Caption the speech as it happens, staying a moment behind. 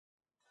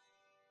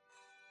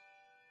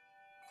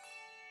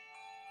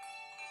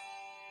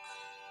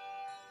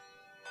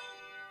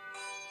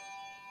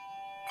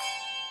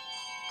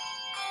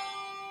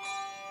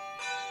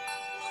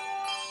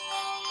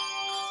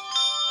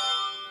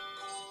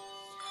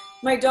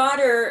My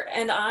daughter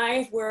and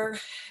I were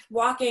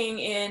walking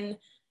in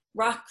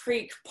Rock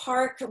Creek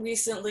Park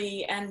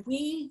recently, and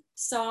we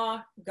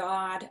saw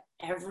God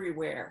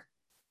everywhere.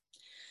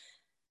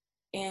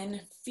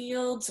 In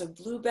fields of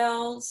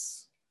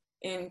bluebells,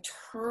 in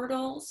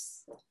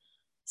turtles,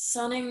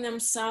 sunning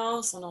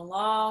themselves on a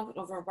log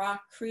over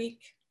Rock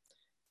Creek,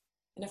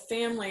 in a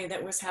family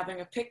that was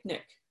having a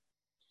picnic.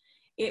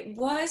 It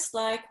was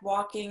like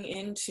walking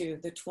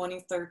into the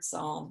 23rd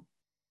Psalm.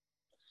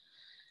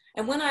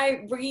 And when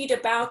I read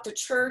about the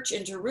church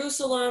in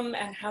Jerusalem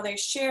and how they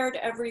shared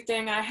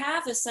everything, I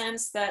have a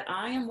sense that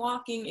I am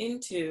walking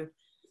into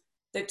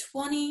the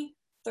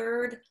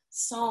 23rd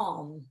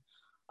Psalm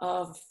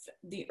of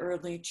the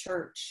early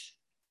church.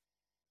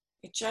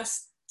 It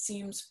just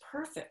seems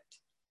perfect.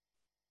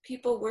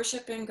 People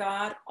worshiping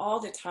God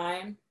all the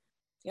time,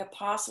 the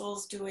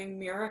apostles doing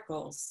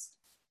miracles,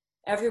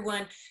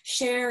 everyone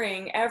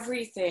sharing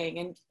everything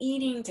and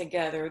eating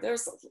together.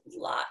 There's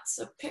lots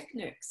of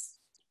picnics.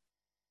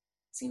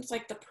 Seems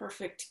like the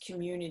perfect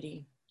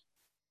community.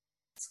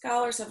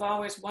 Scholars have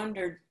always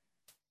wondered,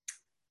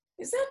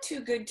 is that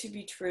too good to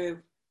be true?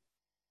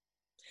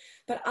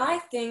 But I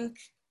think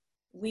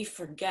we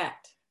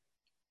forget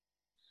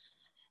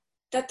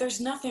that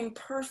there's nothing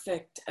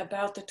perfect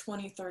about the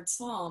 23rd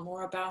Psalm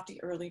or about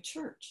the early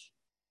church.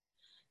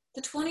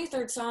 The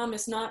 23rd Psalm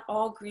is not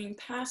all green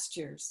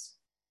pastures.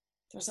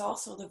 There's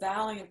also the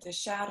valley of the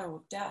shadow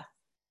of death.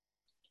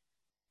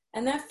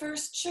 And that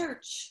first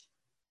church,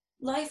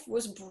 life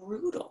was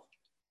brutal.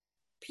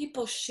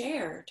 People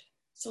shared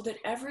so that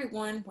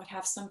everyone would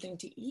have something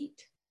to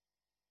eat.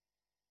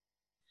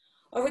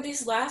 Over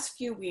these last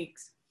few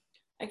weeks,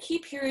 I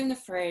keep hearing the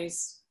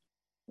phrase,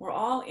 we're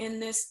all in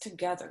this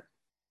together.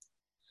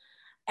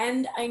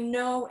 And I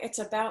know it's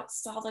about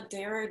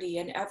solidarity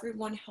and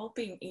everyone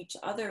helping each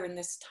other in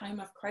this time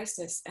of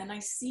crisis, and I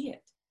see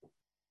it.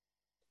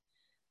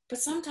 But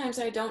sometimes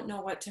I don't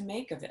know what to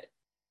make of it,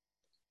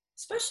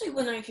 especially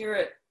when I hear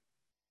it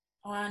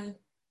on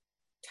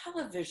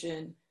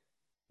television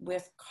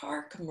with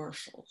car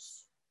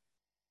commercials.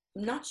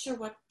 I'm not sure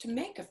what to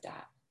make of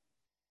that.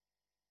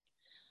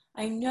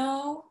 I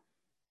know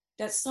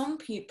that some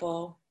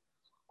people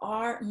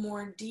are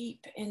more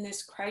deep in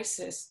this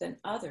crisis than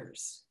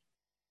others.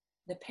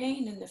 The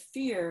pain and the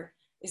fear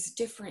is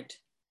different,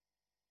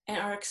 and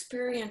our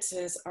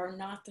experiences are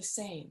not the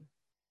same.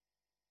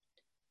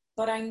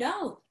 But I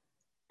know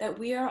that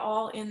we are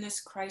all in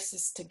this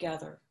crisis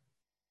together,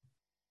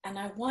 and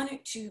I want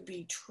it to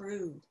be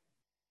true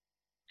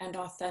and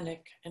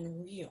authentic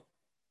and real.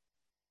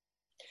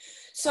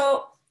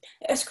 So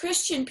as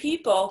Christian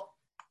people,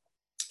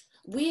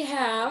 we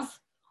have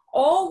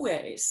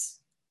always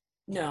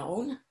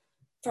known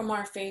from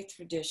our faith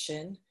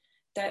tradition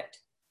that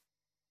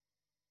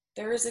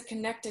there is a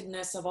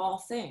connectedness of all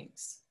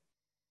things,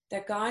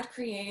 that God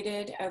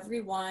created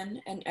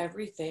everyone and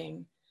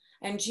everything,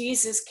 and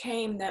Jesus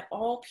came that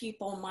all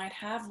people might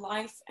have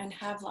life and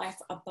have life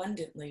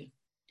abundantly.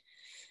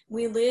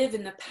 We live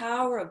in the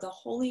power of the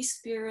Holy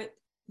Spirit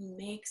who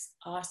makes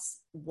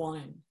us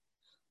one,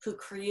 who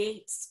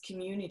creates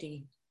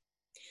community.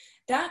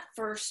 That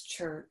first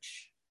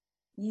church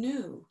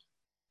knew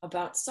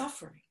about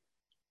suffering,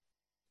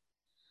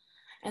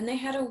 and they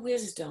had a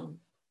wisdom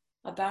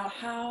about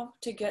how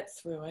to get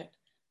through it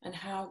and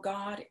how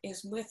God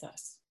is with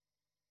us.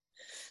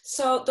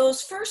 So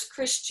those first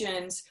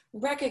Christians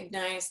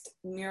recognized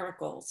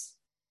miracles.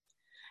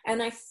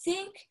 And I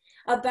think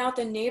about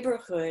the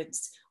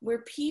neighborhoods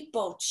where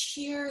people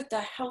cheer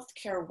the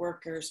healthcare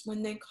workers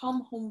when they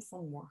come home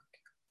from work.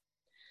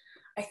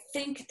 I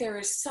think there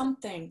is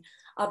something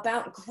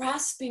about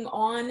grasping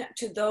on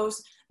to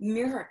those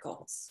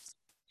miracles.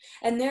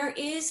 And there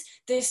is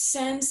this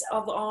sense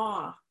of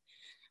awe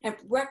and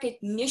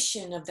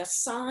recognition of the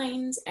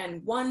signs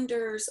and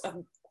wonders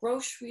of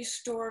grocery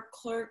store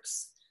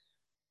clerks.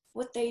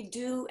 What they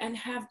do and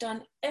have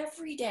done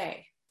every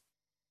day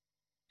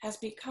has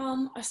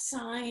become a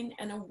sign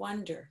and a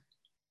wonder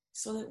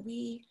so that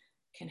we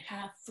can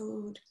have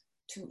food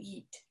to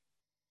eat.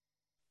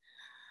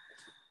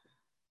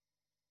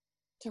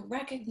 To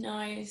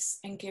recognize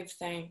and give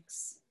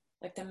thanks,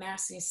 like the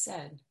Massey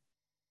said,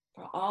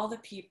 for all the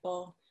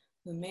people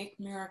who make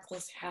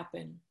miracles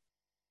happen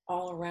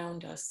all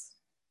around us.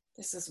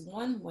 This is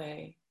one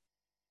way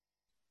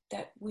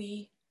that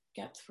we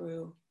get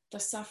through the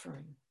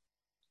suffering.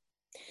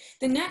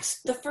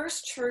 The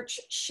first church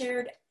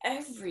shared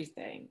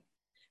everything.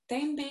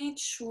 They made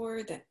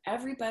sure that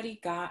everybody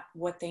got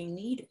what they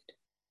needed,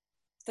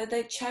 that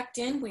they checked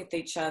in with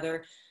each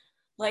other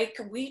like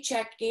we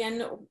check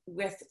in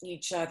with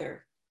each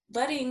other,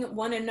 letting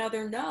one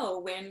another know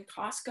when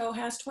Costco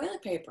has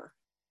toilet paper.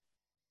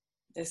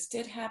 This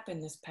did happen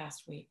this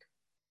past week.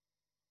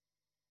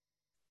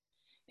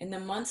 In the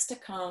months to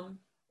come,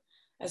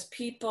 as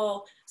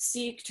people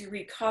seek to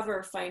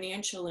recover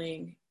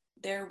financially,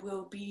 there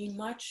will be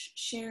much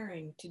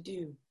sharing to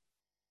do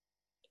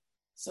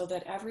so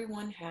that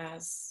everyone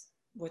has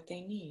what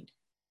they need.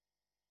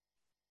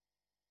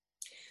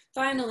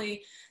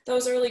 Finally,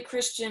 those early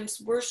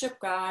Christians worship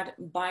God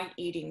by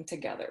eating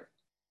together.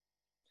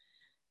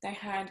 They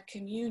had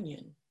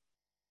communion,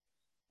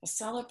 a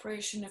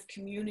celebration of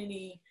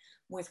community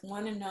with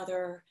one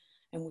another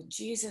and with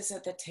Jesus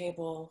at the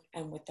table,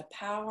 and with the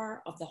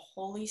power of the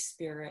Holy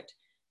Spirit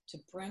to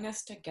bring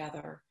us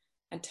together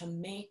and to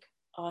make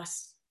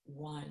us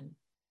one.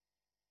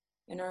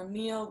 In our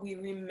meal, we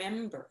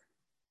remember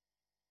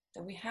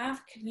that we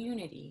have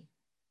community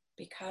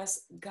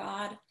because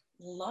God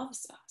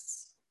loves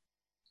us.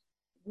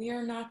 We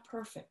are not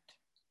perfect,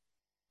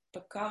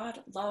 but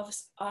God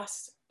loves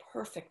us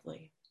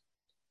perfectly.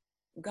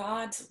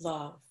 God's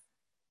love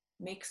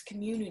makes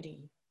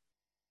community.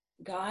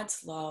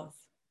 God's love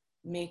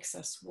makes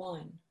us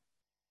one.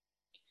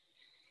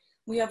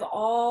 We have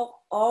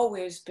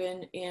always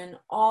been in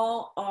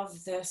all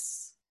of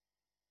this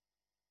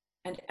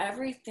and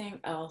everything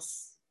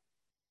else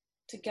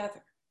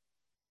together.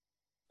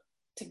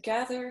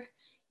 Together,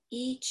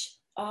 each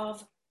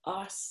of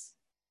us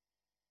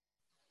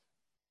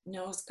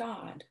knows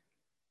God,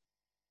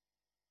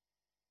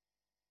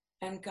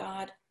 and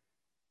God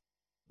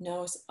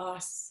knows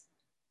us,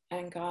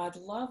 and God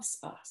loves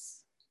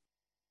us.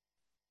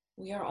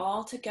 We are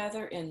all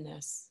together in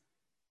this,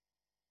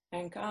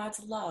 and God's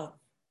love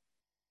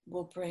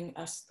will bring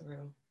us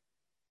through.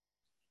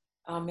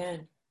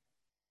 Amen.